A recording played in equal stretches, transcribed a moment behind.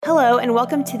Hello, and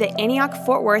welcome to the Antioch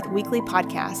Fort Worth Weekly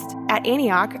Podcast. At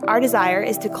Antioch, our desire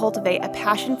is to cultivate a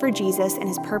passion for Jesus and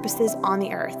his purposes on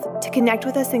the earth. To connect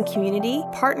with us in community,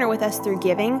 partner with us through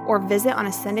giving, or visit on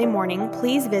a Sunday morning,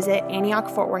 please visit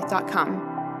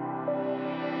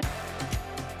AntiochFortWorth.com.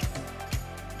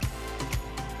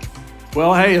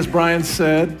 Well, hey, as Brian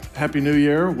said, Happy New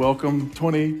Year. Welcome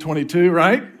 2022,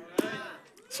 right?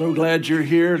 So glad you're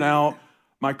here. Now,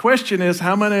 my question is,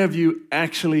 how many of you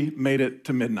actually made it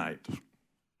to midnight?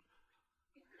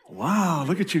 Wow,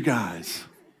 look at you guys.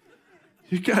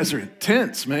 You guys are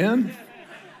intense, man.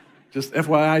 Just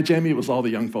FYI, Jamie, it was all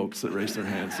the young folks that raised their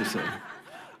hands to say.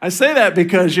 I say that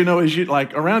because, as you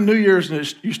around New Year's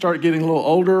and you start getting a little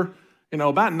older,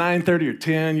 about 9:30 or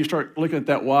 10, you start looking at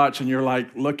that watch and you're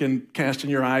casting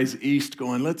your eyes east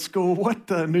going, let's go, what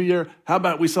the New Year? How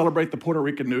about we celebrate the Puerto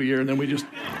Rican New Year? And then we just,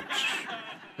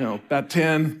 about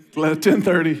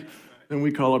 10:30, then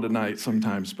we call it a night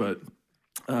sometimes. But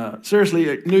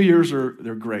seriously, New Year's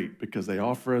they're great because they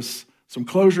offer us some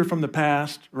closure from the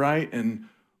past, right? And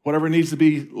whatever needs to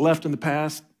be left in the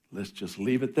past, let's just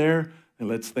leave it there. And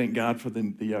let's thank God for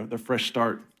the fresh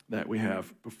start that we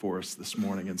have before us this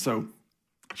morning. And so,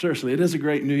 seriously, it is a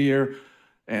great new year,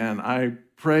 and I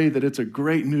pray that it's a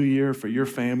great new year for your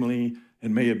family,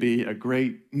 and may it be a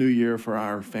great new year for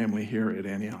our family here at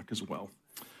Antioch as well.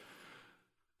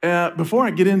 Before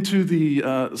I get into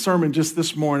the sermon just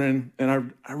this morning,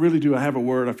 and I really do, I have a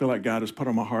word I feel like God has put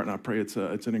on my heart, and I pray it's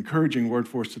an encouraging word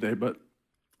for us today. But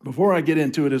before I get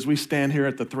into it, as we stand here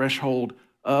at the threshold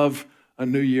of a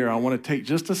new year, I want to take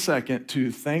just a second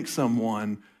to thank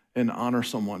someone and honor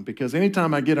someone, because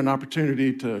anytime I get an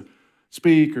opportunity to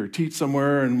speak or teach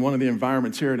somewhere in one of the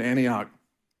environments here at Antioch,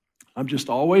 I'm just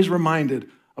always reminded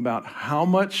about how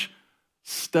much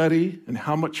study and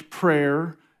how much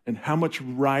prayer and how much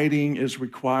writing is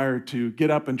required to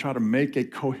get up and try to make a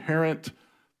coherent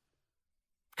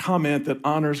comment that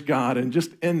honors God. And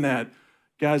just in that,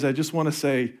 guys, I just want to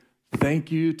say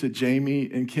thank you to Jamie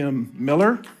and Kim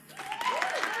Miller.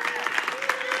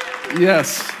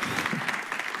 Yes.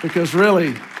 Because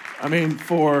really,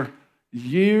 for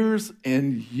years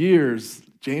and years,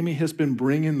 Jamie has been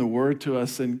bringing the word to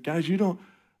us. And guys,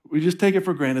 we just take it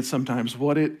for granted sometimes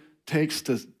what it takes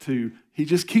he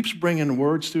just keeps bringing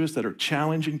words to us that are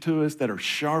challenging to us, that are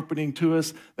sharpening to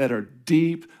us, that are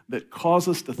deep, that cause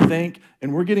us to think.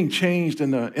 And we're getting changed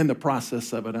in the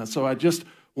process of it. And so I just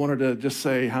wanted to just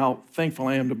say how thankful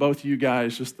I am to both of you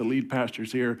guys, just the lead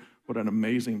pastors here. What an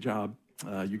amazing job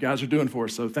you guys are doing for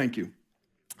us. So thank you.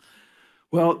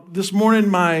 Well, this morning,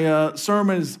 my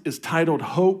sermon is titled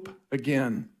Hope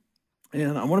Again.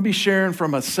 And I want to be sharing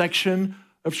from a section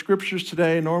of scriptures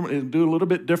today. Normally, I'll do a little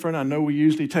bit different. I know we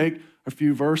usually take a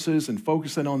few verses and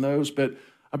focus in on those, but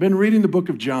I've been reading the book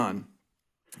of John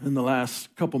in the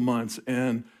last couple months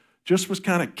and just was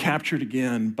kind of captured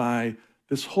again by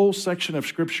this whole section of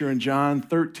scripture in John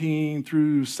 13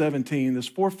 through 17. There's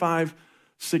 4, 5,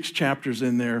 6 chapters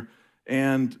in there.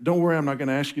 And don't worry, I'm not going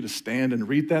to ask you to stand and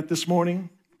read that this morning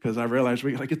because I realize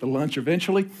we got to get to lunch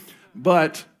eventually.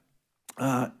 But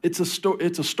it's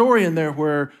a story in there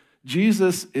where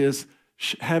Jesus is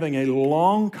having a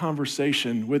long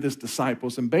conversation with his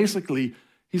disciples, and basically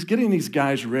he's getting these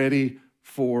guys ready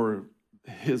for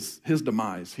his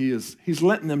demise. He's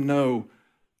letting them know,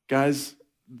 guys,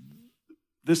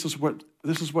 this is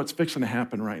what's fixing to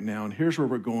happen right now, and here's where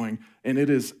we're going, and it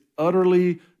is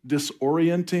utterly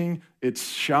disorienting. It's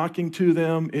shocking to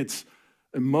them. It's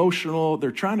emotional.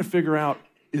 They're trying to figure out,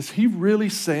 is he really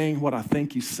saying what I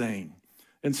think he's saying?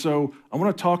 And so I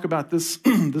want to talk about this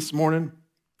this morning.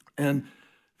 And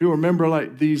if you remember,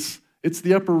 it's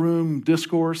the upper room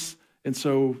discourse. And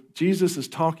so Jesus is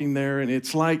talking there, and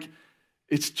it's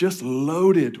just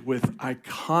loaded with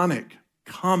iconic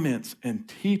comments and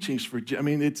teachings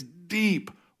it's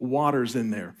deep waters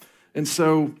in there. And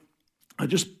so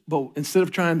instead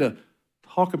of trying to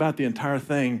talk about the entire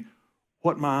thing,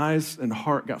 what my eyes and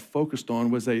heart got focused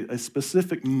on was a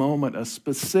specific moment, a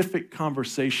specific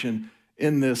conversation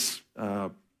in this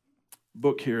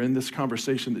book here, in this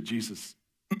conversation that Jesus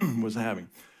was having.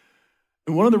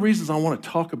 And one of the reasons I want to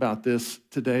talk about this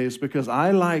today is because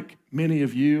I, like many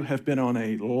of you, have been on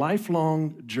a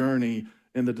lifelong journey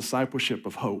in the discipleship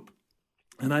of hope.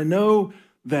 And I know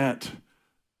that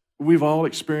we've all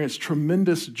experienced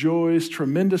tremendous joys,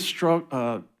 tremendous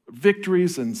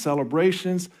victories and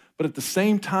celebrations, but at the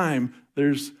same time,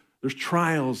 there's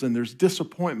trials and there's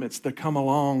disappointments that come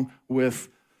along with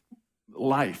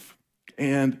life.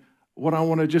 And what I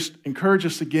want to just encourage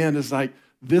us again is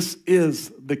this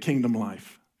is the kingdom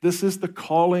life. This is the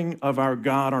calling of our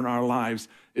God on our lives.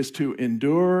 is to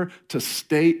endure, to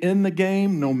stay in the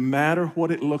game no matter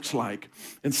what it looks like.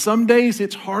 And some days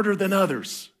it's harder than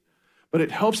others, but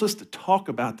it helps us to talk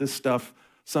about this stuff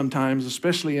sometimes,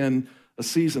 especially in a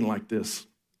season like this.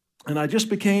 And I just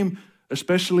became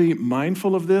especially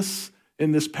mindful of this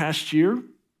in this past year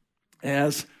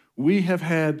as we have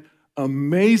had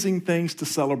amazing things to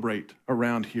celebrate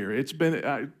around here. It's been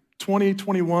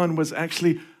 2021 was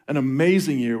actually an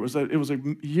amazing year. It was a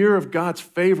year of God's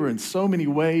favor in so many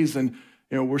ways, and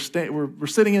we're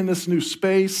sitting in this new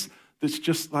space that's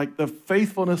just like the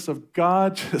faithfulness of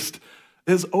God just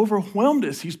has overwhelmed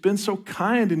us. He's been so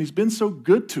kind and He's been so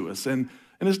good to us, and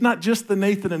it's not just the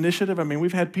Nathan Initiative. I mean,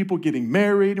 we've had people getting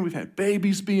married, and we've had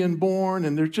babies being born,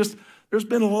 and there's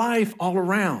been life all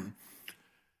around.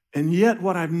 And yet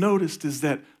what I've noticed is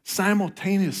that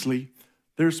simultaneously,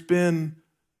 there's been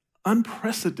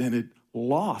unprecedented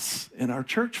loss in our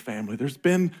church family. There's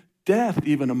been death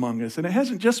even among us. And it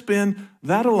hasn't just been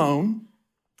that alone.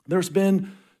 There's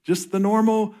been just the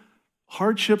normal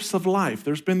hardships of life.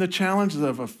 There's been the challenges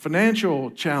of financial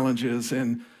challenges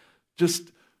and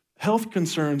just health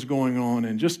concerns going on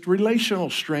and just relational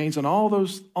strains and all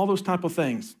those type of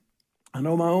things. I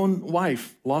know my own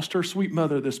wife lost her sweet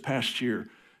mother this past year,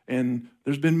 and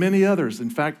there's been many others. In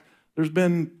fact, there's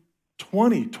been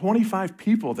 25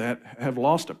 people that have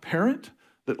lost a parent,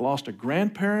 that lost a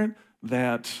grandparent,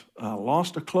 that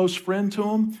lost a close friend to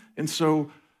them. And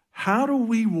so how do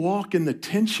we walk in the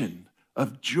tension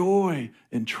of joy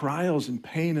and trials and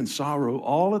pain and sorrow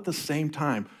all at the same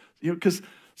time? Because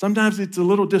sometimes it's a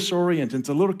little disorienting, it's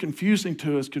a little confusing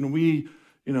to us. Can we,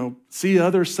 see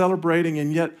others celebrating,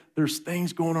 and yet there's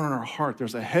things going on in our heart.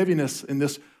 There's a heaviness in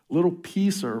this little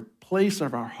piece or place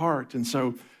of our heart. And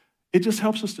so it just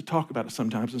helps us to talk about it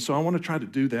sometimes. And so I want to try to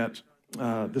do that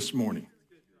this morning.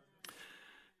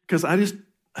 Because I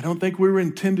don't think we were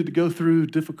intended to go through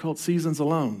difficult seasons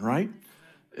alone, right?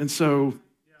 And so,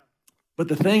 but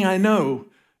the thing I know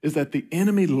is that the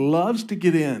enemy loves to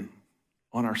get in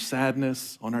on our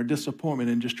sadness, on our disappointment,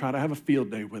 and just try to have a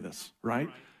field day with us, right?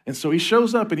 And so he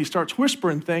shows up and he starts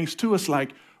whispering things to us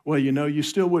like, well, you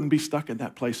still wouldn't be stuck in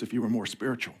that place if you were more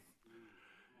spiritual.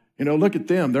 Look at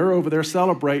them. They're over there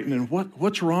celebrating, and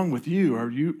what's wrong with you?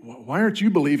 Why aren't you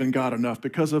believing God enough?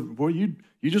 Because of, you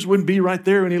just wouldn't be right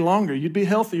there any longer. You'd be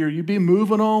healthier. You'd be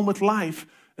moving on with life.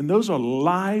 And those are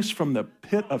lies from the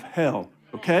pit of hell,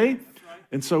 okay?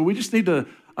 And so I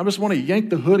just want to yank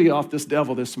the hoodie off this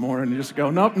devil this morning and just go,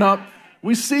 nope.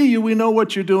 We see you. We know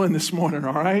what you're doing this morning,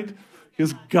 all right?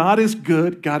 Because God is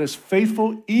good. God is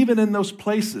faithful, even in those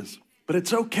places. But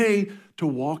it's okay to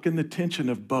walk in the tension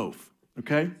of both,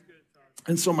 okay?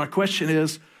 And so my question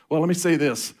is, well, let me say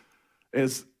this.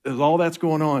 As all that's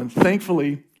going on,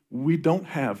 thankfully, we don't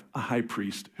have a high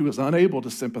priest who is unable to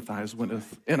sympathize with us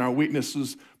in our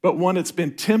weaknesses, but one that's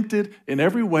been tempted in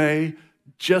every way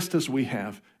just as we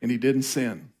have, and he didn't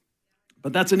sin.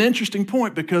 But that's an interesting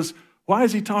point, because why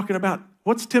is he talking about,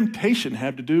 what's temptation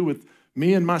have to do with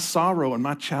me and my sorrow and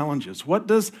my challenges? What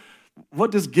does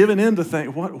giving in to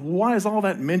things, why is all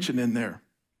that mentioned in there?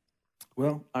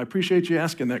 Well, I appreciate you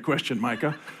asking that question,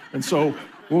 Micah. And so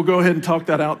we'll go ahead and talk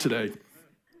that out today.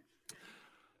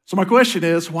 So my question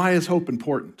is, why is hope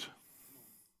important?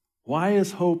 Why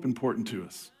is hope important to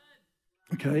us?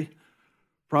 Okay.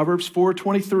 Proverbs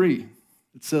 4:23,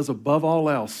 it says, above all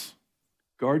else,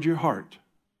 guard your heart,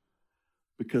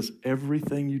 because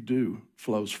everything you do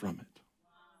flows from it.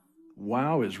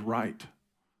 Wow is right,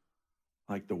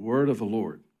 like the word of the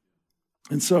Lord.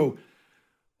 And so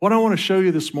what I want to show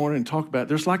you this morning and talk about,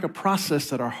 there's like a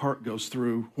process that our heart goes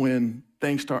through when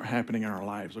things start happening in our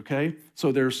lives, okay?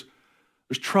 So there's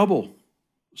trouble.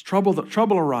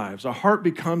 Trouble arrives. Our heart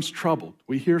becomes troubled.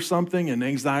 We hear something and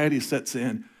anxiety sets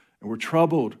in, and we're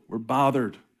troubled, we're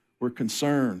bothered, we're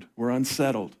concerned, we're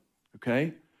unsettled,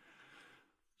 okay?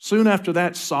 Soon after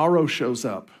that, sorrow shows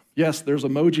up. Yes, there's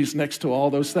emojis next to all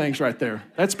those things right there.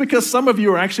 That's because some of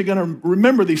you are actually going to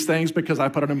remember these things because I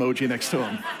put an emoji next to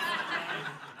them.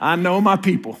 I know my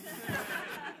people.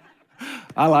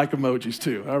 I like emojis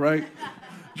too, all right?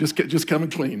 Just coming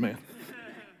clean, man.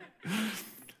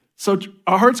 So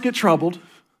our hearts get troubled,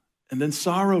 and then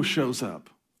sorrow shows up.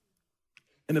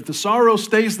 And if the sorrow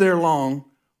stays there long,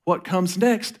 what comes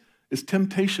next is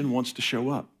temptation wants to show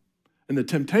up. And the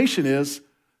temptation is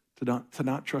to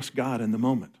not trust God in the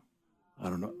moment. I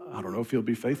don't know if he'll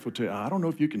be faithful to you. I don't know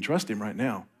if you can trust him right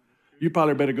now. You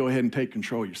probably better go ahead and take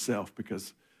control yourself,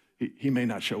 because he may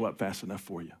not show up fast enough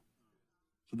for you.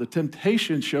 So the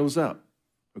temptation shows up,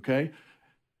 okay?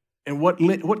 And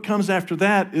what comes after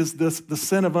that is the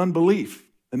sin of unbelief.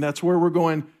 And that's where we're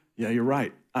going, yeah, you're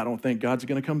right. I don't think God's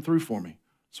going to come through for me,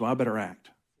 so I better act.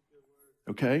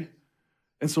 okay?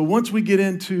 And so once we get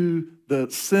into the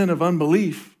sin of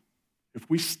unbelief, if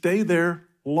we stay there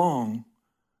long,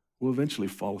 we'll eventually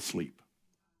fall asleep.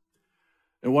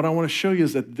 And what I want to show you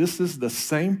is that this is the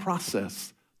same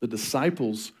process the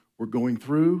disciples were going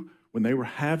through when they were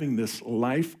having this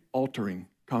life-altering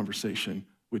conversation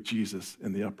with Jesus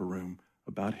in the upper room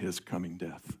about his coming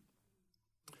death.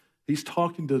 He's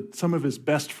talking to some of his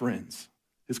best friends,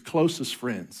 his closest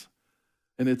friends,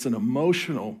 and it's an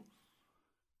emotional,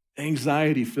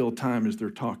 anxiety-filled time as they're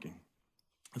talking.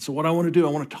 And so what I want to do,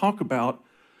 I want to talk about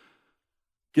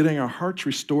getting our hearts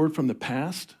restored from the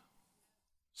past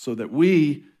so that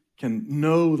we can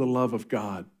know the love of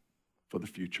God for the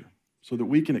future, so that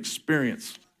we can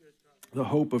experience the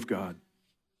hope of God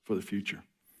for the future.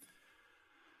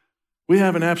 We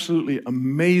have an absolutely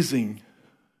amazing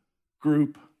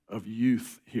group of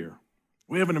youth here.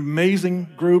 We have an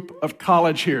amazing group of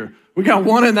college here. We got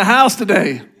one in the house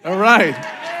today. All right.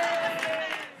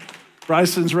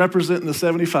 Bryson's representing the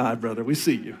 75, brother. We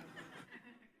see you.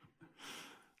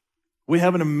 We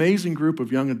have an amazing group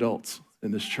of young adults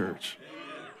in this church.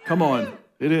 Come on.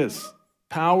 It is.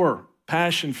 Power,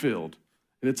 passion-filled,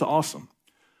 and it's awesome.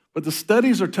 But the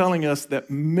studies are telling us that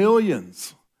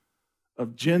millions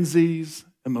of Gen Zs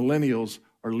and millennials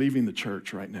are leaving the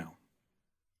church right now.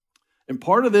 And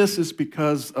part of this is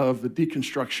because of the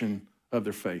deconstruction of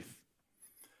their faith.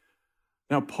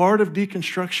 Now, part of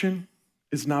deconstruction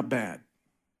is not bad.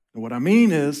 And what I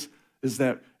mean is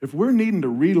that if we're needing to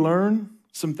relearn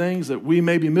some things that we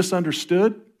maybe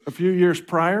misunderstood a few years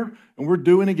prior, and we're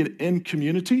doing it in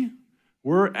community,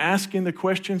 we're asking the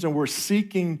questions and we're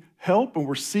seeking help and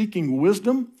we're seeking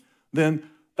wisdom, then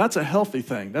that's a healthy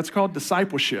thing. That's called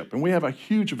discipleship, and we have a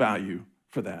huge value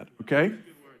for that, okay?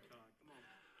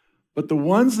 But the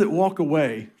ones that walk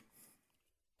away,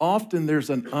 often there's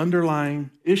an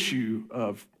underlying issue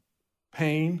of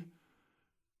pain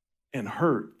and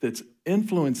hurt that's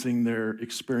influencing their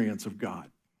experience of God.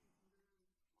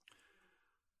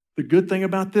 The good thing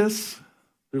about this,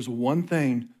 there's one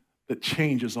thing that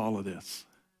changes all of this,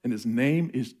 and his name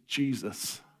is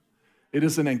Jesus. It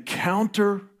is an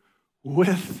encounter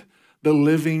with the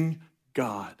living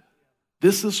God.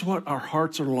 This is what our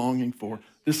hearts are longing for.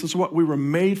 This is what we were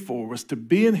made for, was to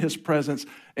be in his presence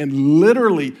and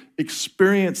literally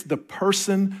experience the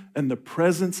person and the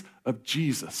presence of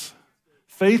Jesus.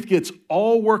 Faith gets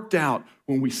all worked out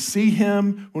when we see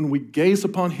him, when we gaze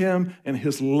upon him, and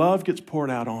his love gets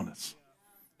poured out on us.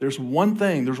 There's one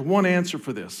thing, there's one answer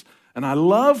for this. And I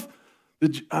love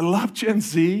Gen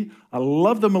Z, I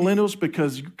love the millennials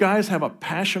because you guys have a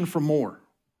passion for more.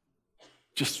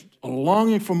 Just a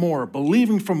longing for more,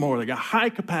 believing for more. They got high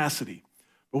capacity.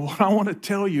 But what I want to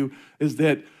tell you is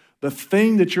that the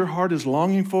thing that your heart is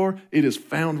longing for, it is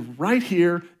found right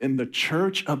here in the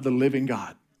church of the living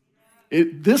God.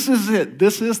 This is it.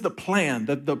 This is the plan.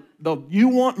 That you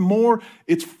want more,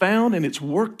 it's found and it's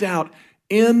worked out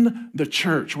in the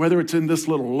church, whether it's in this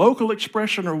little local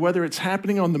expression or whether it's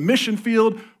happening on the mission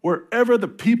field, wherever the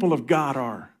people of God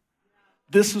are.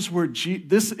 This is where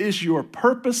this is your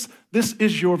purpose. This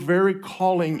is your very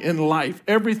calling in life.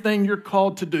 Everything you're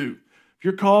called to do. If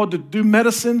you're called to do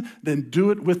medicine, then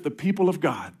do it with the people of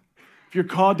God. If you're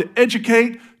called to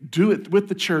educate, do it with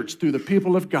the church through the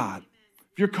people of God.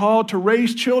 If you're called to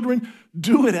raise children,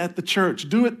 do it at the church.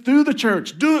 Do it through the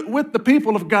church. Do it with the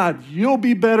people of God. You'll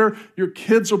be better. Your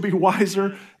kids will be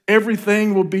wiser.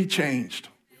 Everything will be changed.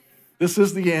 This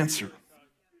is the answer.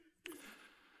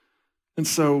 And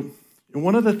so,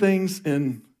 one of the things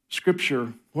in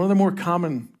Scripture, one of the more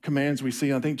common commands we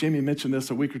see, I think Jamie mentioned this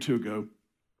a week or two ago,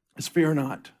 is fear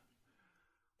not.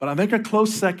 But I think a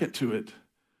close second to it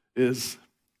is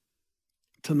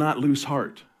to not lose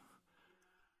heart.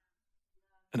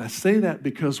 And I say that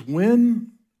because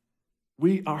when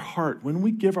we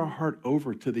give our heart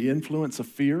over to the influence of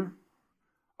fear,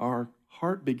 our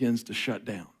heart begins to shut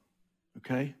down,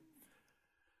 okay?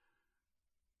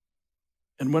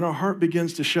 And when our heart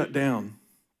begins to shut down,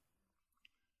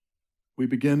 we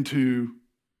begin to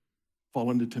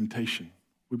fall into temptation.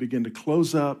 We begin to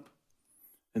close up,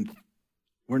 and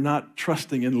we're not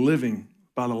trusting and living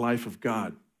by the life of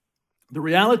God. The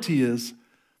reality is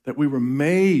that we were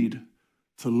made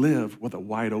to live with a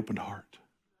wide open heart.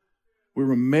 We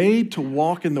were made to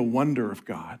walk in the wonder of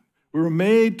God. We were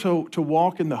made to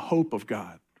walk in the hope of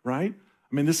God, right?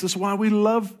 I mean, this is why we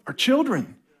love our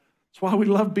children. It's why we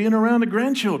love being around the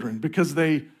grandchildren, because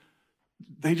they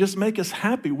just make us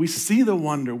happy. We see the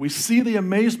wonder. We see the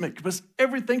amazement, because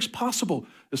everything's possible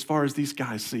as far as these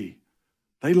guys see.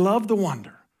 They love the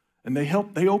wonder, and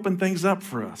they open things up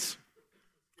for us.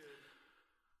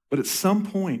 But at some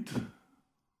point,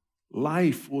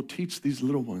 Life will teach these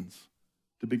little ones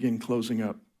to begin closing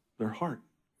up their heart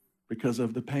because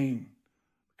of the pain,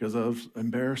 because of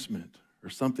embarrassment, or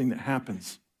something that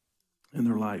happens in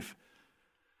their life.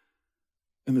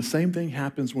 And the same thing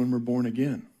happens when we're born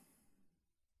again.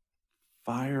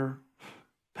 Fire,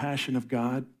 passion of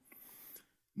God,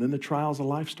 then the trials of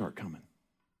life start coming.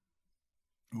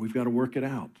 And we've got to work it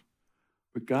out.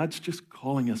 But God's just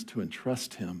calling us to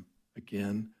entrust him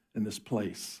again in this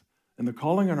place. And the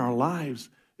calling in our lives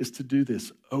is to do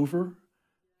this over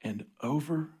and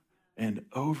over and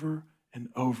over and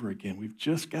over again. We've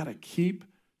just got to keep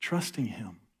trusting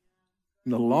him.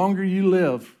 And the longer you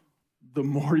live, the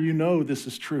more you know this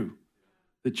is true.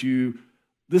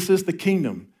 This is the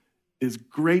kingdom, is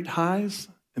great highs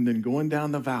and then going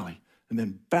down the valley and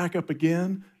then back up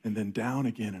again and then down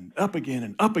again and up again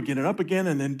and up again and up again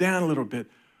and then down a little bit.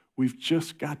 We've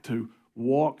just got to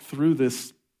walk through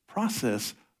this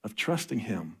process of trusting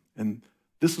him. And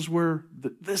this is where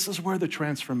the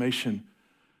transformation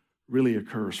really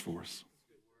occurs for us.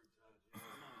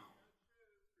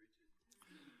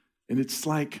 And it's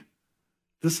like,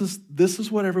 this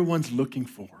is what everyone's looking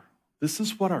for. This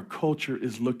is what our culture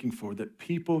is looking for, that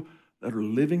people that are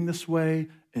living this way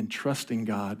and trusting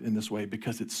God in this way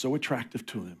because it's so attractive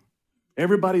to them.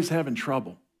 Everybody's having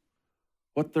trouble.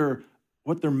 What they're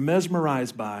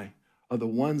mesmerized by are the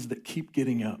ones that keep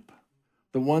getting up,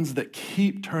 the ones that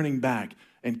keep turning back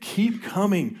and keep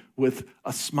coming with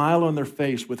a smile on their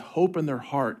face, with hope in their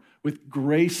heart, with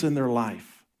grace in their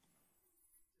life.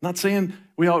 Not saying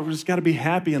we all just got to be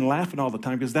happy and laughing all the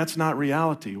time, because that's not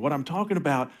reality. What I'm talking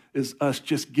about is us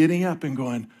just getting up and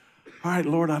going, all right,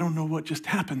 Lord, I don't know what just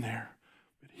happened there,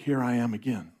 but here I am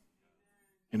again.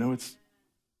 It's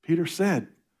Peter said,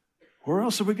 where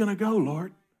else are we going to go,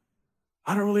 Lord?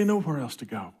 I don't really know where else to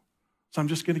go. So I'm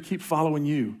just going to keep following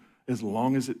you as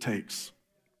long as it takes.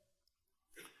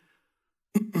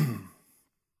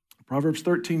 Proverbs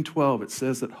 13:12, it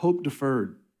says that hope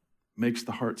deferred makes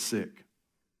the heart sick.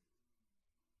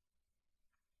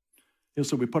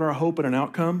 So we put our hope in an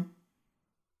outcome.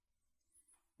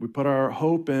 We put our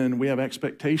hope in, we have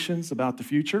expectations about the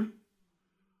future.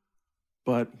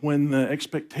 But when the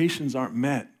expectations aren't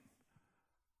met,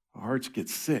 our hearts get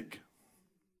sick.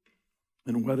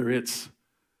 And whether it's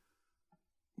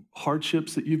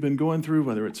hardships that you've been going through,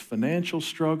 whether it's financial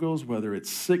struggles, whether it's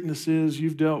sicknesses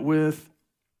you've dealt with,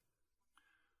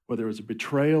 whether it's a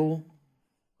betrayal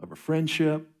of a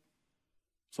friendship,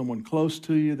 someone close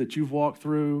to you that you've walked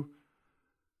through,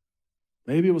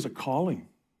 maybe it was a calling.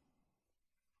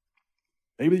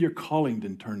 Maybe your calling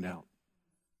didn't turn out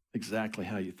exactly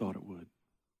how you thought it would.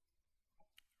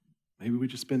 Maybe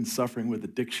we've just been suffering with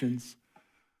addictions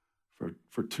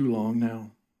for too long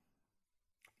now.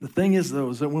 The thing is,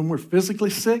 though, is that when we're physically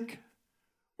sick,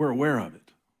 we're aware of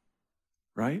it,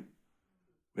 right?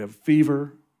 We have a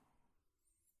fever,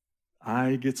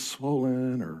 eye gets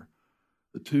swollen, or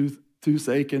the tooth's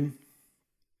aching.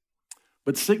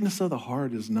 But sickness of the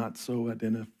heart is not so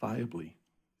identifiably.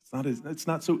 It's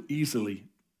not so easily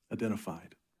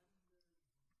identified.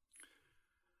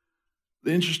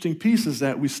 The interesting piece is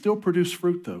that we still produce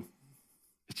fruit, though.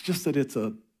 It's just that it's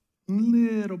a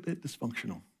little bit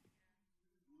dysfunctional.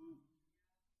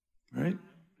 Right?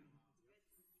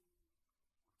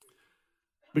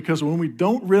 Because when we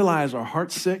don't realize our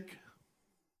heart's sick,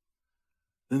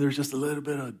 then there's just a little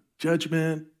bit of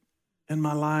judgment in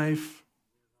my life.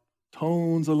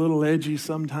 Tone's a little edgy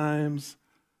sometimes.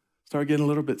 Start getting a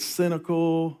little bit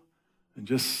cynical and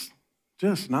I'm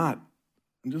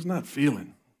just not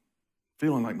feeling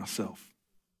like myself.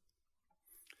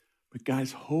 But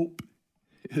guys, hope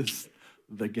is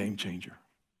the game changer.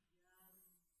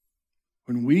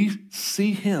 When we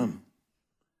see him,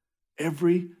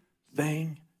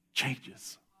 everything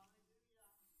changes.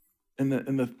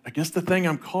 And I guess the thing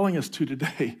I'm calling us to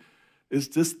today is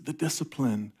just the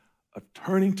discipline of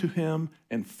turning to him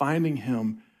and finding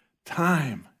him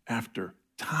time after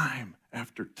time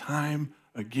after time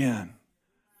again.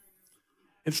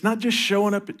 It's not just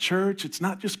showing up at church. It's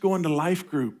not just going to life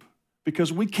group,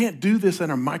 because we can't do this in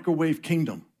a microwave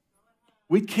kingdom.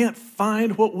 We can't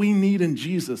find what we need in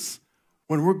Jesus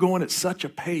when we're going at such a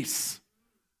pace.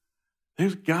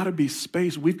 There's got to be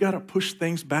space. We've got to push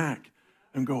things back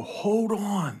and go, hold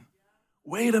on.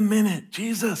 Wait a minute,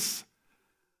 Jesus.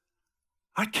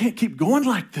 I can't keep going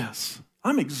like this.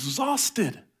 I'm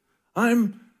exhausted.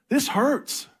 This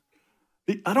hurts.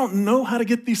 I don't know how to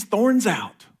get these thorns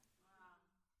out.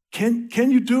 Can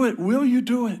you do it? Will you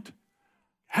do it?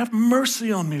 Have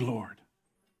mercy on me, Lord.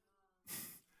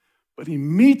 But he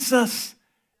meets us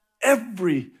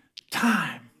every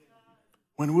time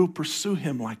when we'll pursue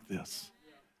him like this.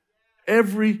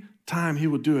 Every time he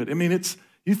will do it. I mean,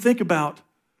 you think about,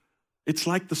 it's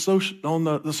like the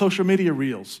social media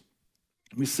reels.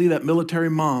 We see that military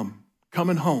mom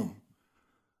coming home,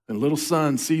 and little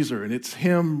son sees her, and it's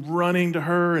him running to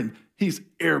her, and he's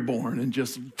airborne and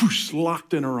just whoosh,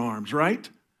 locked in her arms, right?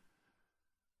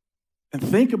 And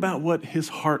think about what his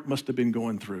heart must have been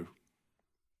going through.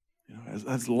 You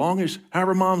know,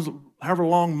 however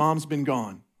long mom's been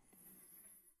gone.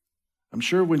 I'm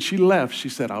sure when she left, she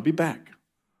said, I'll be back.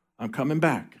 I'm coming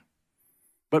back.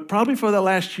 But probably for the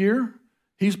last year,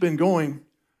 he's been going,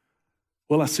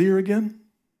 will I see her again?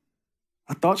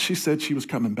 I thought she said she was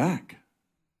coming back.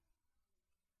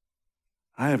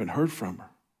 I haven't heard from her.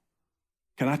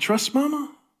 Can I trust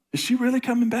Mama? Is she really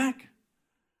coming back?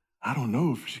 I don't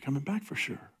know if she's coming back for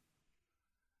sure.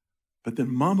 But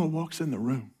then Mama walks in the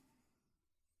room,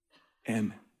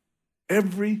 and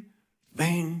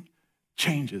everything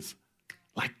changes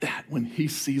like that when he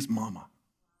sees Mama.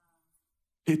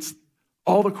 It's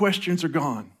all the questions are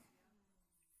gone.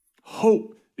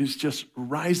 Hope is just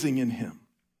rising in him.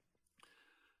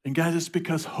 And guys, it's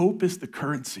because hope is the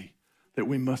currency that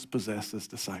we must possess as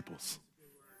disciples.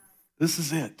 This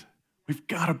is it. We've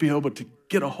got to be able to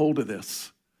get a hold of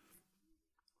this.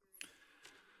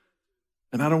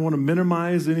 And I don't want to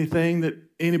minimize anything that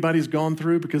anybody's gone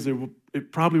through, because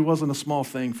it probably wasn't a small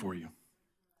thing for you.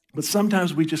 But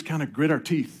sometimes we just kind of grit our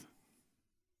teeth.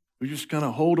 We just kind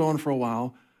of hold on for a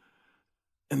while,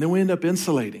 and then we end up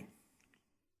insulating.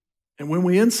 And when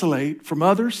we insulate from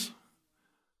others,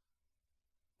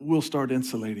 we'll start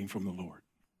insulating from the Lord.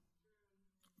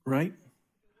 Right?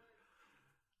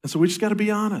 And so we just got to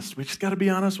be honest. We just got to be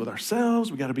honest with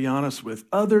ourselves. We got to be honest with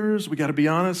others. We got to be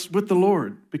honest with the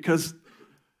Lord, because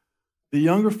the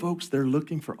younger folks, they're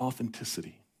looking for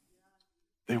authenticity.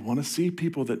 They want to see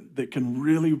people that can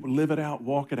really live it out,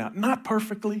 walk it out. Not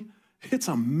perfectly. It's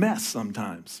a mess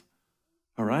sometimes.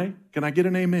 All right? Can I get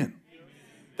an amen? Amen.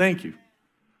 Thank you.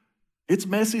 It's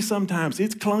messy sometimes.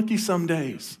 It's clunky some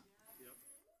days.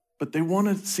 But they want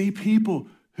to see people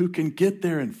who can get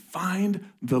there and find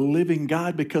the living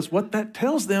God, because what that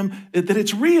tells them is that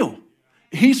it's real.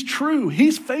 He's true.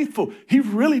 He's faithful. He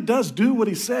really does do what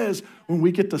he says when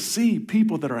we get to see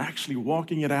people that are actually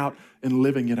walking it out and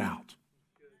living it out.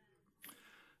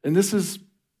 And this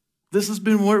has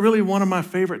been really one of my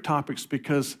favorite topics,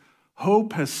 because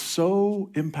hope has so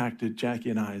impacted Jackie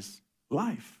and I's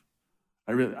life.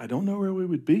 I don't know where we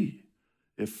would be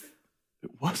if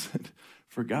it wasn't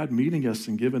for God meeting us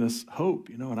and giving us hope,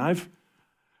 you know. And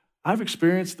I've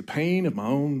experienced the pain of my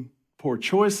own poor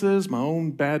choices, my own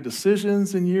bad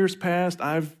decisions in years past.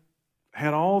 I've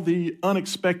had all the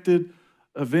unexpected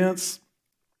events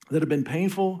that have been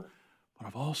painful, but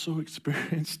I've also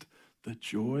experienced the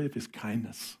joy of his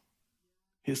kindness,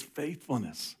 his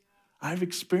faithfulness. I've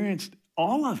experienced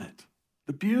all of it,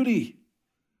 the beauty,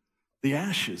 the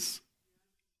ashes.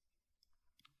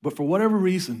 But for whatever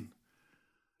reason,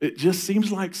 it just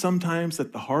seems like sometimes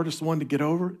that the hardest one to get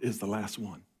over is the last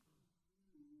one.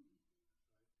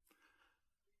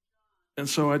 And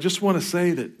so I just want to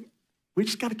say that we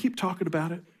just got to keep talking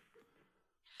about it,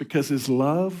 because his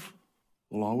love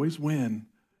will always win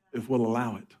if we'll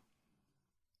allow it.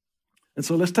 And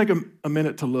so let's take a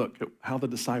minute to look at how the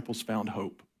disciples found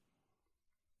hope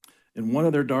in one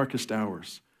of their darkest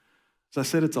hours. As I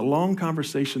said, it's a long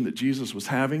conversation that Jesus was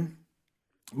having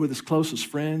with his closest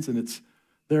friends, and it's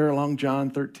there along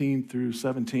John 13 through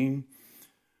 17.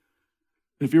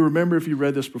 If you remember, if you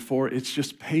read this before, it's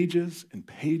just pages and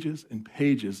pages and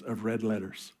pages of red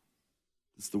letters.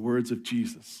 It's the words of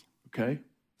Jesus, okay?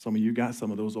 Some of you got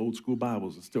some of those old school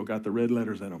Bibles that still got the red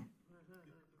letters in them.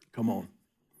 Come on.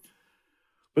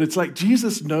 But it's like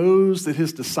Jesus knows that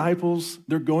his disciples,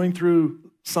 they're going through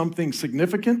something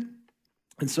significant,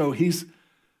 and so he's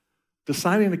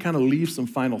deciding to kind of leave some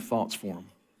final thoughts for them.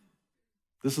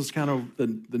 This is kind of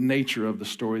the nature of the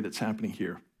story that's happening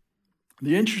here.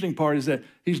 The interesting part is that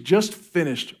he's just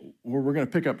finished, where we're going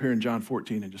to pick up here in John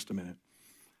 14 in just a minute.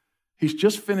 He's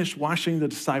just finished washing the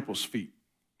disciples' feet,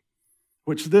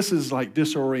 which this is like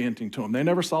disorienting to them. They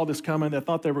never saw this coming. They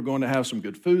thought they were going to have some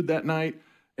good food that night.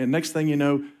 And next thing you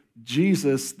know,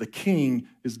 Jesus, the king,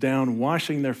 is down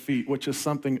washing their feet, which is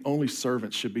something only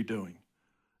servants should be doing.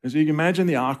 And so you can imagine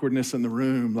the awkwardness in the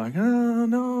room, like, oh,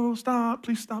 no, stop,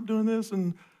 please stop doing this.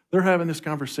 And they're having this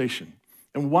conversation.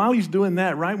 And while he's doing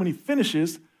that, right when he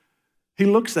finishes, he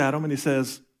looks at them and he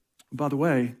says, by the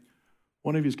way,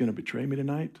 one of you is going to betray me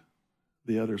tonight.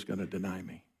 The other is going to deny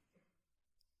me.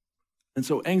 And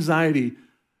so anxiety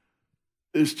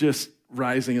is just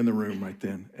rising in the room right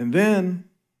then. And then,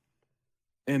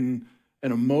 in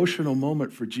an emotional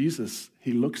moment for Jesus,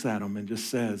 he looks at them and just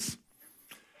says,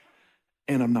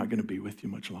 and I'm not going to be with you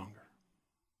much longer.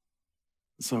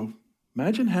 So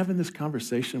imagine having this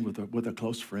conversation with a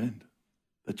close friend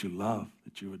that you love,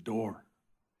 that you adore,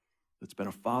 that's been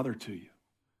a father to you,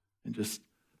 and just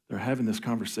they're having this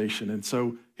conversation. And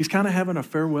so he's kind of having a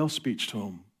farewell speech to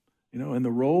him, and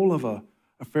the role of a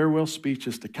farewell speech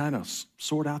is to kind of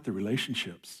sort out the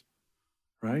relationships,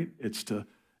 right? It's to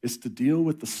deal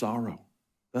with the sorrow.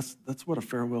 That's what a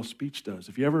farewell speech does.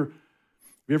 Have you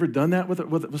ever done that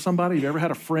with somebody? Have you ever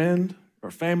had a friend or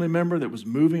a family member that was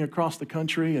moving across the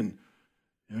country, and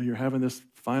you're having this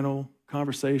final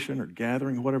conversation or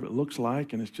gathering, whatever it looks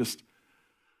like, and it's just,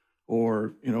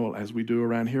 or as we do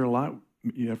around here a lot,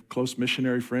 you have close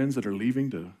missionary friends that are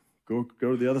leaving to go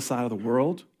to the other side of the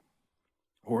world.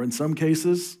 Or in some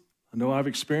cases, I know I've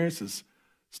experienced, is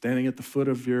standing at the foot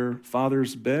of your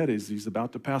father's bed as he's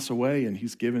about to pass away, and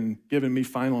he's given me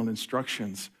final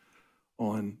instructions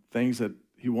on things that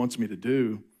he wants me to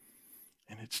do.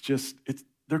 And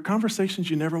they're conversations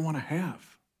you never want to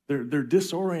have. They're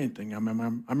disorienting.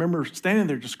 I remember standing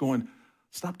there just going,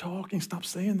 stop talking, stop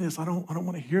saying this. I don't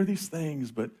want to hear these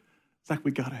things, but it's like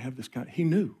we got to have this kind. He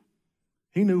knew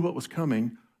what was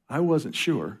coming. I wasn't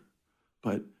sure,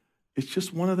 but it's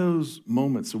just one of those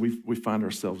moments that we find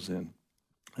ourselves in.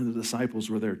 And the disciples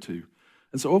were there too.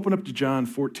 And so open up to John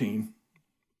 14.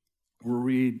 We'll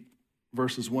read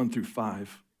verses 1 through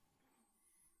 5.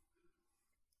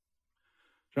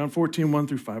 John 14, 1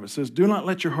 through 5. It says, "Do not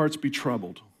let your hearts be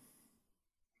troubled.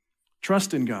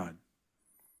 Trust in God.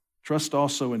 Trust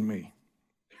also in me.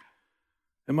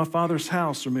 In my Father's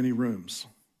house are many rooms.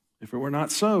 If it were not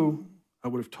so, I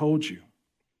would have told you.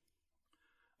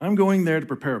 I'm going there to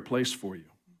prepare a place for you.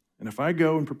 And if I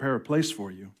go and prepare a place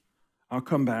for you, I'll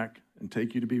come back and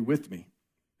take you to be with me,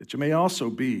 that you may also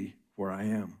be where I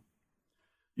am.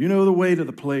 You know the way to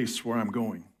the place where I'm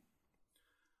going."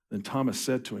 Then Thomas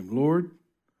said to him, "Lord,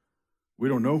 we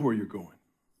don't know where you're going,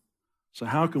 so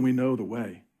how can we know the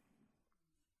way?"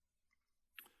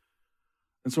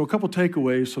 And so a couple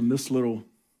takeaways from this little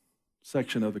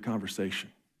section of the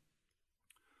conversation.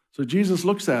 So Jesus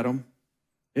looks at them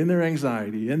in their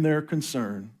anxiety, in their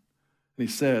concern, and he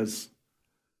says,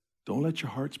 don't let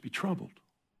your hearts be troubled.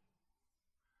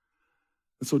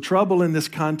 And so trouble in this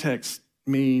context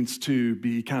means to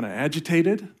be kind of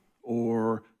agitated,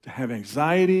 or to have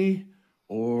anxiety,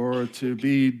 or to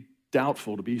be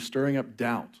doubtful, to be stirring up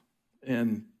doubt.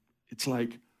 And it's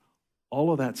like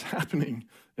all of that's happening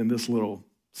in this little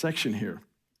section here.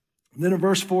 And then in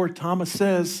verse 4, Thomas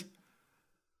says,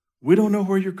 we don't know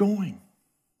where you're going.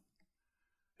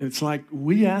 And it's like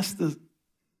we ask the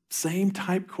same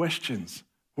type questions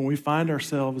when we find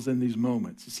ourselves in these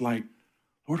moments. It's like,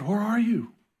 Lord, where are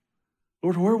you?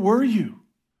 Lord, where were you?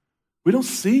 We don't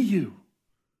see you.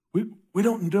 We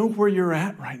don't know where you're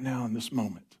at right now in this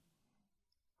moment.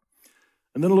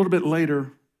 And then a little bit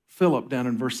later, Philip, down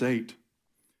in verse 8,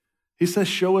 he says,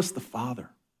 show us the Father.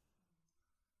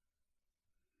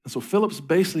 And so Philip's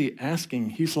basically asking,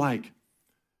 he's like,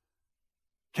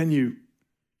 can you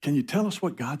tell us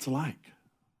what God's like?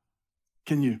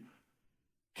 Can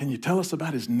you tell us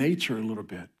about his nature a little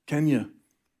bit? Can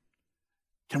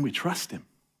we trust him?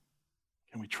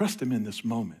 Can we trust him in this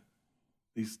moment?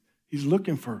 He's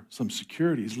looking for some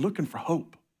security. He's looking for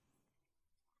hope.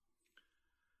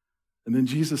 And then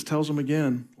Jesus tells him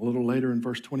again a little later in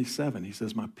verse 27. He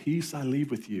says, my peace I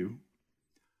leave with you.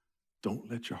 Don't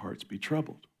let your hearts be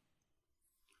troubled.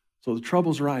 So the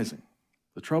trouble's rising.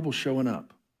 The trouble's showing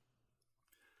up.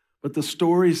 But the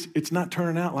stories, it's not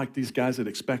turning out like these guys had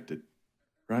expected,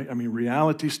 right? I mean,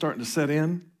 reality's starting to set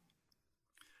in.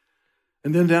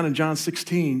 And then down in John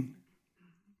 16,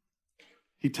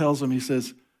 he tells them, he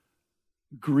says,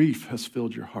 grief has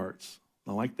filled your hearts.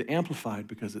 I like the Amplified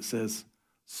because it says,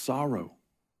 sorrow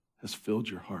has filled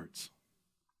your hearts.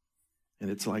 And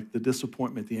it's like the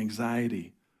disappointment, the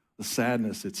anxiety, the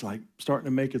sadness, it's like starting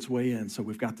to make its way in. So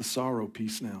we've got the sorrow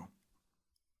piece now.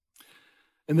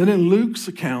 And then in Luke's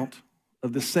account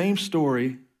of the same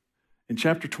story in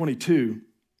chapter 22,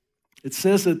 it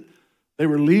says that they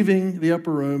were leaving the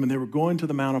upper room and they were going to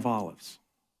the Mount of Olives.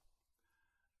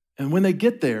 And when they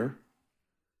get there,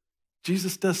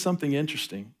 Jesus does something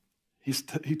interesting. He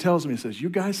tells them, he says, you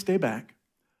guys stay back.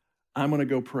 I'm going to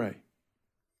go pray.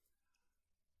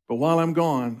 But while I'm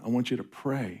gone, I want you to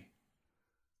pray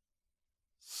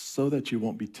so that you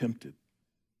won't be tempted.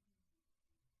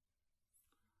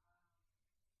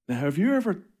 Now, have you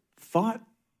ever thought,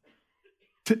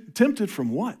 tempted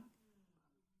from what?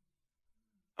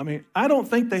 I mean, I don't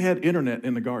think they had internet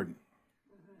in the garden.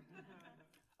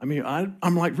 I mean,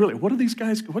 I'm like, really, what are these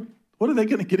guys, what are they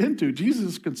going to get into? Jesus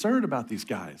is concerned about these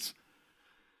guys.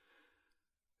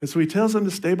 And so he tells them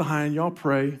to stay behind, y'all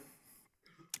pray,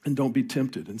 and don't be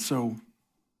tempted. And so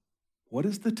what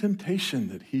is the temptation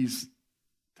that he's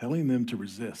telling them to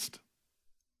resist?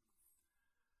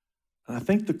 And I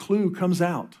think the clue comes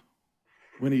out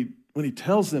when he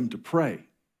tells them to pray,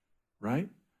 right?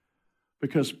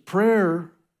 Because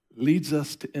prayer leads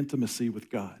us to intimacy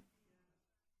with God.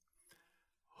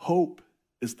 Hope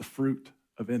is the fruit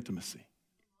of intimacy.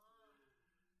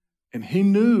 And he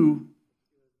knew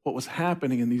what was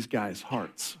happening in these guys'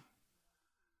 hearts.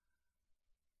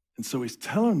 And so he's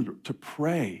telling them to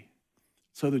pray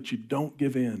so that you don't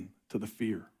give in to the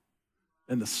fear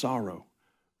and the sorrow,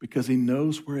 because he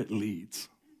knows where it leads.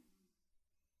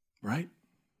 Right?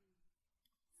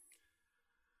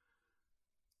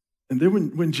 And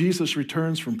then when Jesus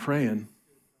returns from praying,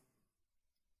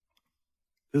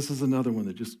 this is another one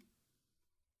that just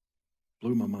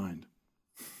blew my mind.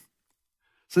 It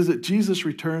says that Jesus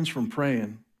returns from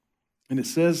praying, and it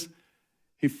says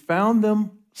he found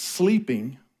them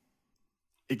sleeping,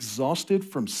 exhausted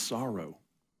from sorrow.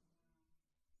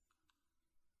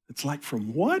 It's like,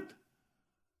 from what?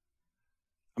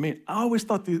 I mean, I always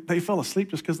thought they fell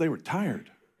asleep just because they were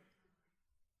tired.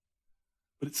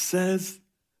 But it says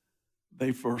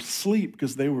they were asleep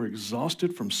because they were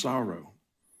exhausted from sorrow.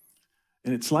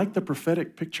 And it's like the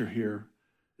prophetic picture here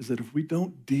is that if we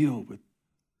don't deal with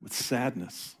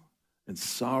sadness and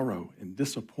sorrow and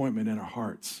disappointment in our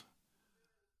hearts,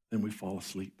 then we fall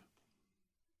asleep.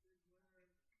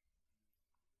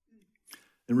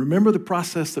 And remember the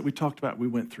process that we talked about, we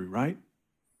went through, right?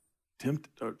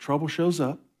 Trouble shows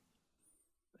up,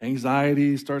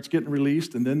 anxiety starts getting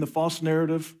released, and then the false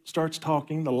narrative starts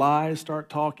talking, the lies start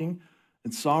talking,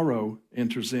 and sorrow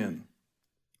enters in.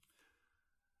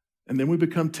 And then we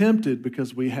become tempted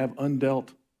because we have undealt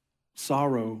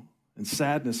sorrow and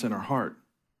sadness in our heart.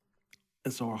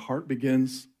 And so our heart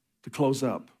begins to close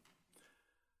up,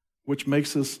 which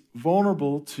makes us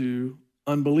vulnerable to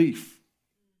unbelief.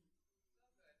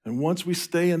 And once we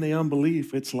stay in the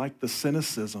unbelief, it's like the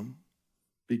cynicism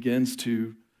begins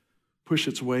to push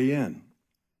its way in.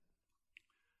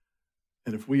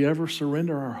 And if we ever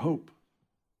surrender our hope,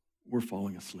 we're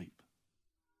falling asleep.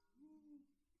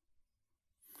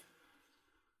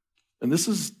 And this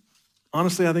is,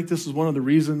 honestly, I think this is one of the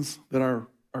reasons that our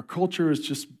culture is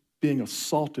just being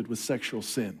assaulted with sexual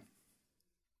sin.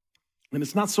 And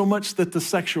it's not so much that the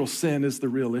sexual sin is the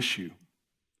real issue.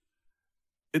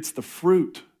 It's the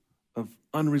fruit of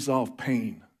unresolved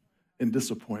pain and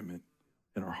disappointment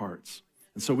in our hearts.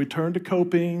 And so we turn to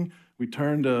coping, we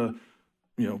turn to,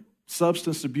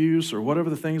 substance abuse or whatever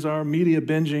the things are, media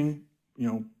binging,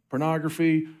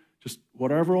 pornography, just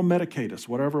whatever will medicate us,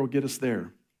 whatever will get us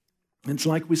there. And it's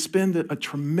like we spend a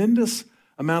tremendous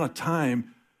amount of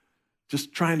time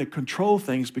just trying to control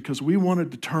things because we want to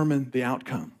determine the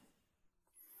outcome.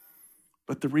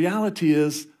 But the reality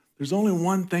is there's only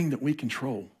one thing that we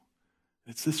control.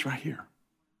 It's this right here.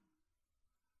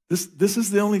 This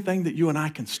is the only thing that you and I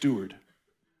can steward,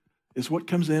 is what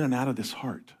comes in and out of this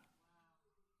heart.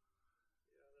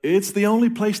 It's the only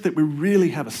place that we really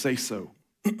have a say-so.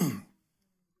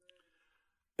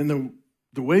 And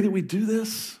the way that we do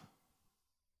this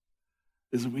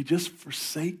is that we just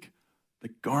forsake the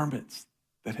garments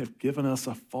that have given us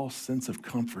a false sense of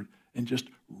comfort and just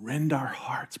rend our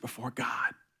hearts before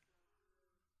God.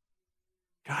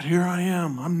 God, here I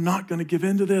am. I'm not going to give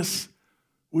in to this.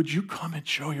 Would you come and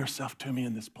show yourself to me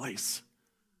in this place?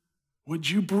 Would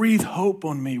you breathe hope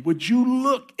on me? Would you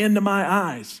look into my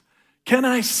eyes? Can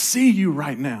I see you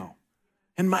right now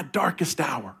in my darkest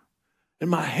hour, in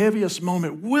my heaviest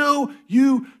moment? Will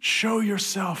you show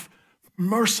yourself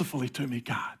mercifully to me,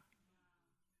 God?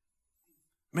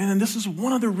 Man, and this is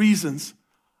one of the reasons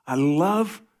I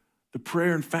love the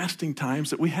prayer and fasting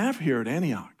times that we have here at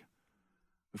Antioch.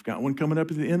 We've got one coming up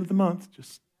at the end of the month.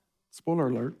 Just spoiler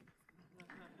alert.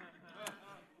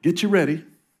 Get you ready.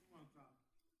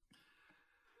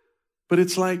 But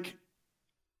it's like,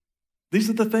 these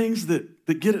are the things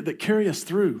that carry us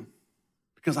through.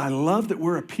 Because I love that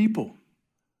we're a people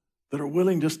that are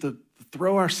willing just to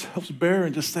throw ourselves bare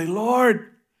and just say,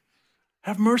 Lord,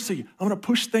 have mercy. I'm going to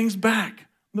push things back.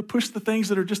 I'm going to push the things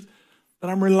that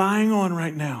I'm relying on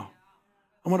right now.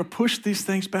 I want to push these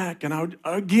things back. And I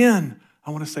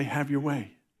want to say, have your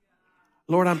way.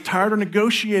 Lord, I'm tired of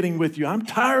negotiating with you. I'm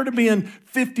tired of being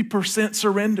 50%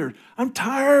 surrendered. I'm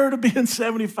tired of being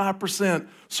 75%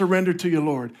 surrendered to you,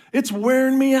 Lord. It's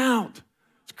wearing me out.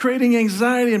 It's creating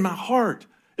anxiety in my heart.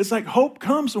 It's like hope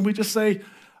comes and we just say,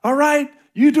 all right,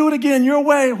 you do it again, your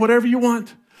way, whatever you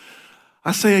want.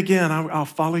 I say again, I'll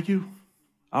follow you.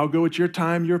 I'll go at your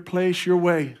time, your place, your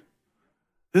way.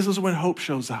 This is when hope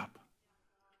shows up.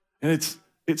 And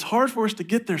it's hard for us to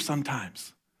get there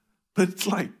sometimes. But it's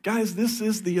like, guys, this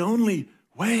is the only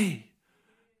way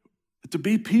to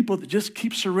be people that just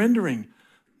keep surrendering.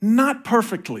 Not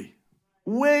perfectly,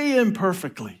 way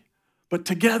imperfectly, but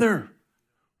together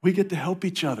we get to help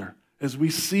each other as we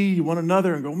see one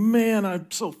another and go, man,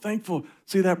 I'm so thankful.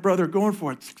 See that brother going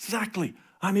for it. Exactly.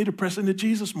 I need to press into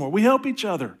Jesus more. We help each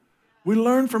other. We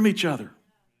learn from each other.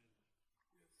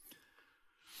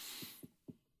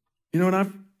 You know,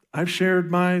 and I've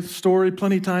shared my story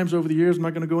plenty of times over the years. I'm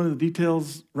not going to go into the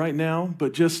details right now,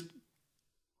 but just,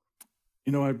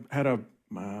 you know, I had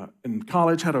in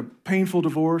college, had a painful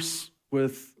divorce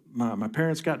with my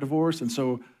parents got divorced. And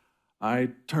so I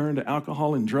turned to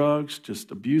alcohol and drugs,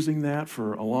 just abusing that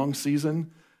for a long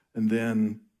season. And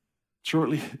then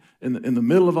shortly in the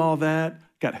middle of all that,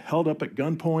 got held up at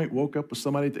gunpoint, woke up with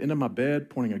somebody at the end of my bed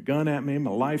pointing a gun at me.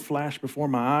 My life flashed before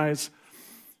my eyes.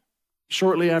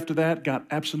 Shortly after that, got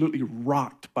absolutely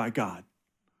rocked by God.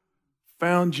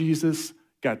 Found Jesus,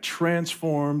 got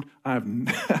transformed.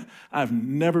 I've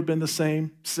never been the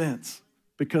same since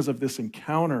because of this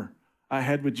encounter I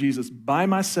had with Jesus by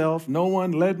myself. No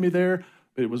one led me there,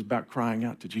 but it was about crying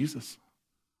out to Jesus.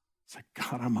 It's like,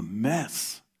 God, I'm a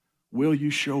mess. Will you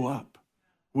show up?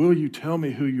 Will you tell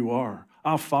me who you are?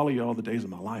 I'll follow you all the days of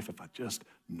my life if I just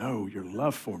know your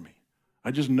love for me.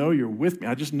 I just know you're with me.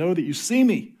 I just know that you see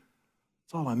me.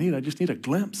 That's all I need. I just need a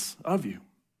glimpse of you.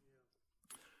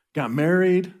 Got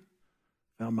married,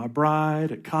 found my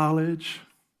bride at college.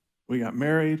 We got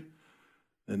married.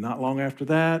 And not long after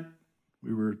that,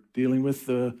 we were dealing with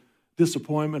the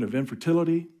disappointment of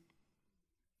infertility.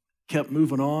 Kept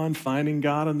moving on, finding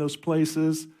God in those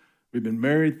places. We've been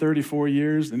married 34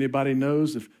 years. Anybody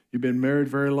knows if you've been married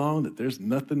very long that there's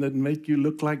nothing that make you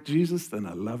look like Jesus than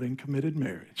a loving, committed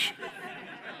marriage.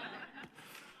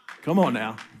 Come on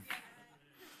now.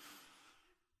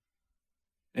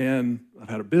 And I've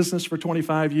had a business for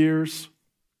 25 years,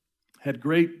 had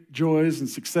great joys and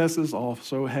successes,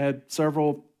 also had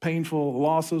several painful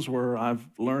losses where I've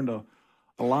learned a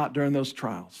lot during those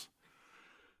trials.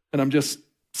 And I'm just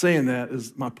saying that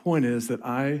as my point is that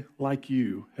I, like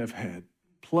you, have had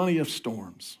plenty of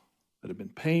storms that have been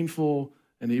painful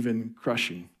and even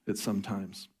crushing at some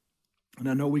times. And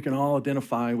I know we can all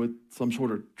identify with some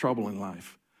sort of trouble in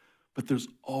life, but there's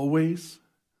always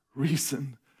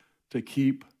reason to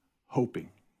keep hoping.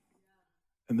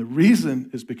 And the reason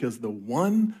is because the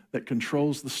one that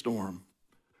controls the storm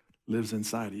lives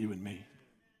inside of you and me.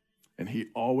 And he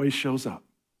always shows up.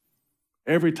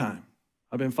 Every time.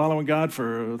 I've been following God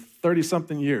for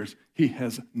 30-something years. He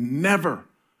has never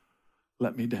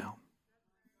let me down.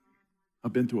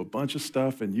 I've been through a bunch of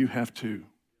stuff, and you have too.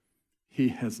 He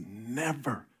has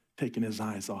never taken his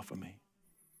eyes off of me.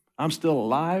 I'm still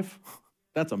alive.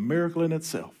 That's a miracle in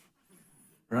itself,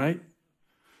 right?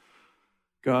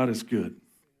 God is good.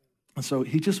 And so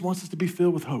he just wants us to be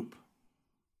filled with hope.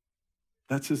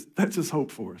 That's his hope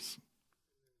for us.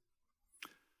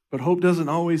 But hope doesn't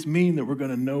always mean that we're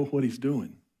going to know what he's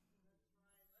doing.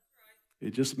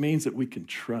 It just means that we can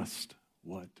trust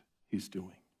what he's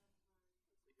doing.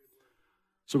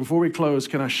 So before we close,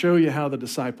 can I show you how the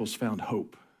disciples found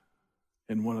hope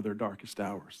in one of their darkest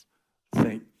hours?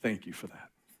 Thank you for that.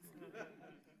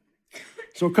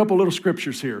 So a couple little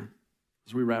scriptures here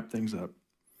as we wrap things up.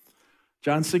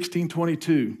 John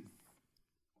 16:22,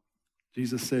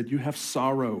 Jesus said, "You have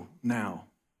sorrow now,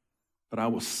 but I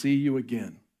will see you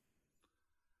again,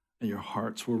 and your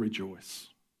hearts will rejoice."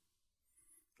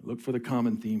 Look for the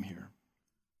common theme here.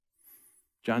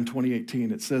 John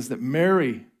 20:18, it says that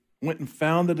Mary went and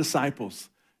found the disciples,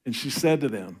 and she said to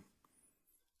them,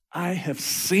 "I have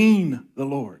seen the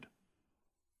Lord."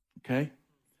 Okay?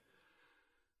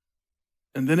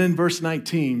 And then in verse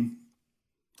 19,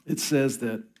 it says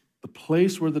that the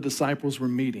place where the disciples were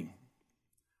meeting,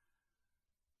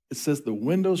 it says the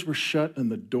windows were shut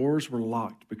and the doors were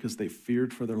locked because they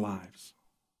feared for their lives.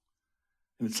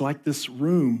 And it's like this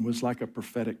room was like a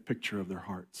prophetic picture of their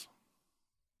hearts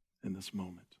in this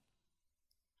moment.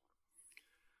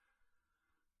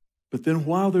 But then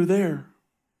while they're there,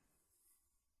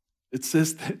 it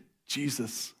says that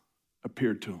Jesus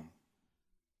appeared to them.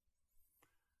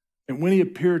 And when he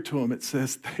appeared to them, it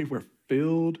says they were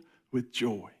filled with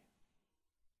joy.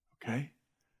 Okay?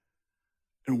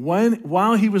 And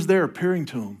while he was there appearing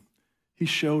to them, he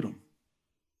showed them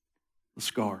the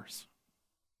scars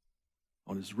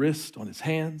on his wrist, on his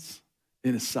hands,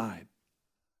 in his side.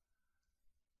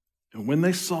 And when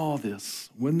they saw this,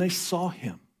 when they saw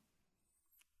him,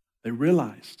 they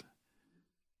realized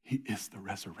he is the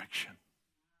resurrection.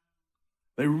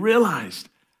 They realized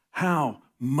how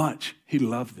much he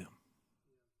loved them.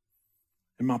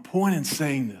 And my point in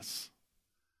saying this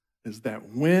is that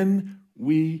when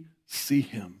we see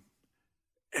him,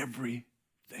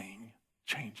 everything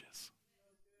changes.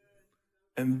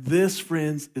 And this,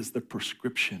 friends, is the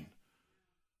prescription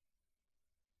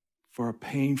for a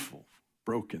painful,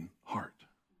 broken heart.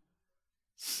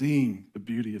 Seeing the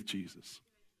beauty of Jesus.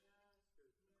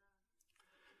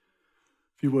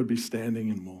 If you would be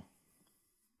standing, and we'll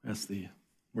ask the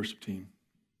worship team,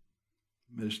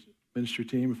 ministry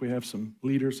team, if we have some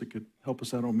leaders that could help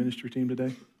us out on ministry team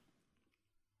today.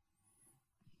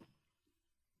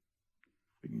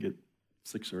 We can get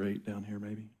 6 or 8 down here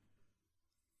maybe.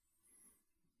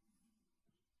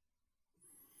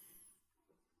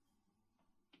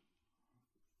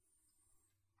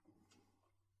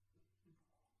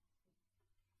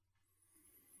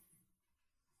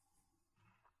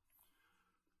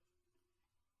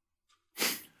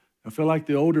 I feel like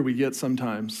the older we get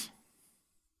sometimes,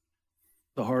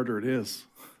 the harder it is.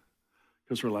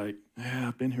 Because we're like, yeah,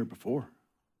 I've been here before.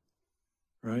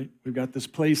 Right? We've got these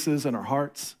places in our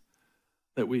hearts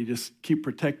that we just keep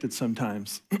protected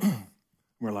sometimes.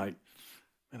 We're like,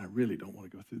 man, I really don't want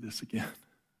to go through this again.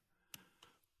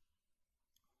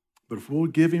 But if we'll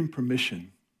give him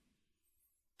permission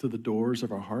to the doors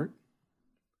of our heart,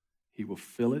 he will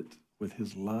fill it with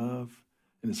his love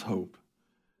and his hope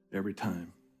every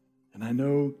time. And I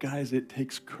know, guys, it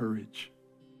takes courage.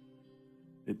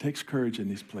 It takes courage in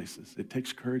these places. It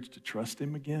takes courage to trust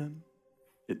him again.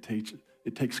 It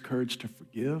takes courage to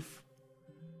forgive.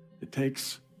 It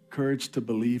takes courage to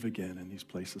believe again in these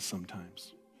places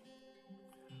sometimes.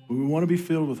 But we want to be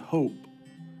filled with hope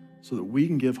so that we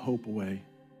can give hope away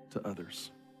to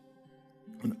others.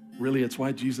 And really, it's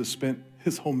why Jesus spent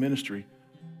his whole ministry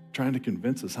trying to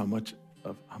convince us how much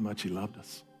he loved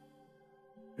us.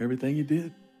 Everything he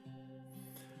did.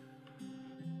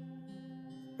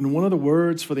 And one of the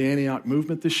words for the Antioch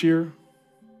movement this year,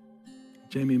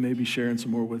 Jamie may be sharing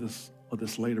some more with us of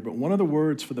this later, but one of the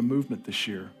words for the movement this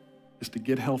year is to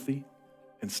get healthy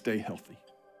and stay healthy.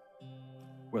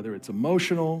 Whether it's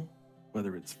emotional,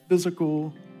 whether it's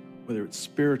physical, whether it's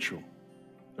spiritual,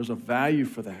 there's a value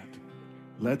for that.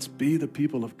 Let's be the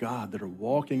people of God that are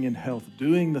walking in health,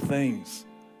 doing the things,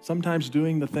 sometimes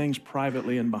doing the things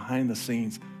privately and behind the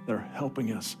scenes that are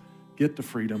helping us get to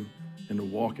freedom and to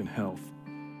walk in health.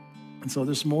 And so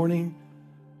this morning,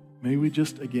 may we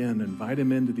just, again, invite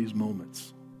him into these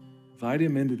moments. Invite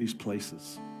him into these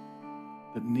places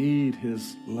that need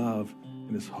his love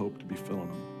and his hope to be filling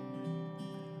them.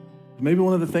 Maybe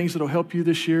one of the things that will help you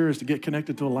this year is to get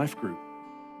connected to a life group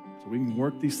so we can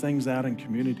work these things out in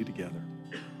community together.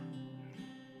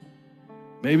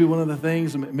 Maybe one of the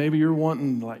things, maybe you're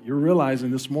realizing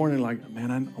this morning,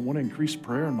 man, I want to increase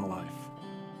prayer in my life.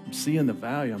 I'm seeing the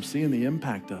value. I'm seeing the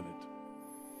impact of it.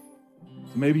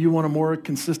 So maybe you want a more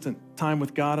consistent time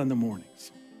with God in the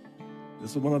mornings.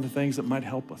 This is one of the things that might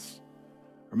help us.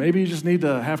 Or maybe you just need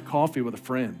to have coffee with a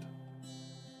friend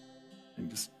and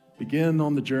just begin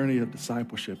on the journey of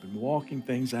discipleship and walking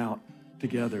things out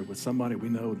together with somebody we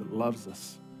know that loves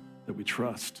us, that we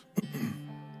trust.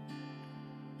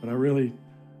 But I really,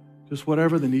 just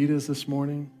whatever the need is this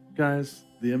morning, guys,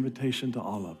 the invitation to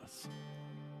all of us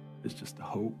is just to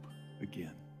hope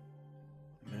again.